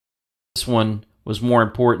States one was more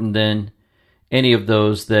important than any of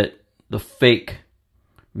those that the fake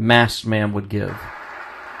masked man would give.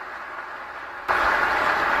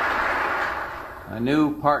 A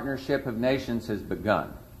new partnership of nations has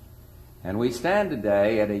begun, and we stand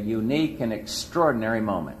today at a unique and extraordinary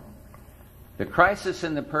moment. The crisis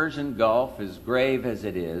in the Persian Gulf, as grave as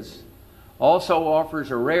it is, also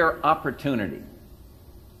offers a rare opportunity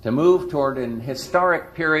to move toward an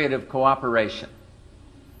historic period of cooperation.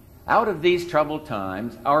 Out of these troubled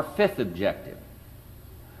times, our fifth objective,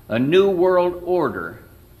 a new world order,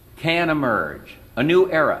 can emerge, a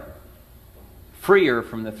new era, freer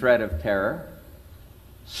from the threat of terror,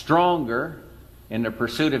 stronger in the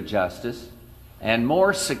pursuit of justice, and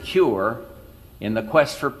more secure in the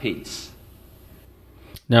quest for peace.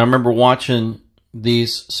 Now, I remember watching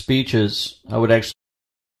these speeches. I would actually